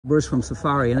Bruce from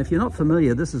Safari, and if you're not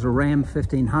familiar, this is a Ram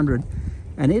 1500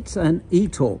 and it's an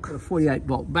eTorque, a 48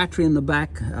 volt battery in the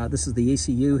back. This is the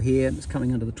ECU here, and it's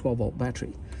coming under the 12 volt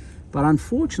battery. But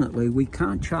unfortunately, we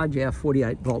can't charge our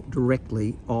 48 volt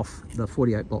directly off the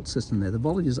 48 volt system there. The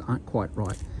voltages aren't quite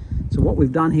right. So what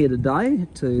we've done here today,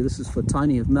 this is for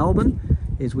Tony of Melbourne,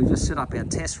 is we just set up our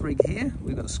test rig here.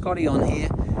 We've got a Scotty on here,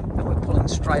 and we're pulling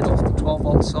straight off the 12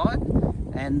 volt side.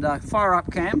 And fire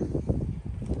up, Cam.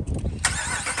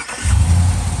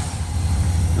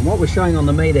 And what we're showing on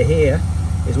the meter here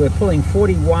is we're pulling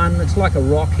 41, it's like a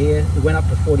rock here, it went up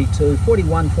to 42,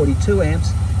 41, 42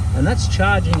 amps, and that's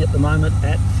charging at the moment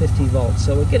at 50 volts.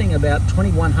 So we're getting about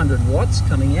 2100 watts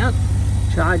coming out,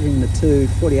 charging the two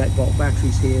 48 volt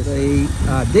batteries here. The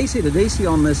DC to DC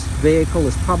on this vehicle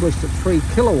is published at 3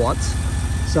 kilowatts,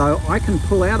 so I can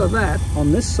pull out of that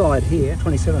on this side here,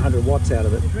 2700 watts out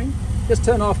of it. Just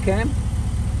turn off, Cam,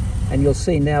 and you'll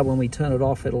see now when we turn it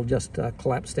off, it'll just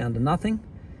collapse down to nothing.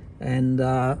 And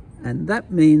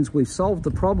that means we've solved the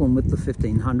problem with the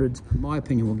 1500s. In my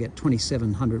opinion, we'll get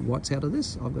 2700 watts out of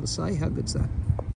this, I've got to say. How good's that?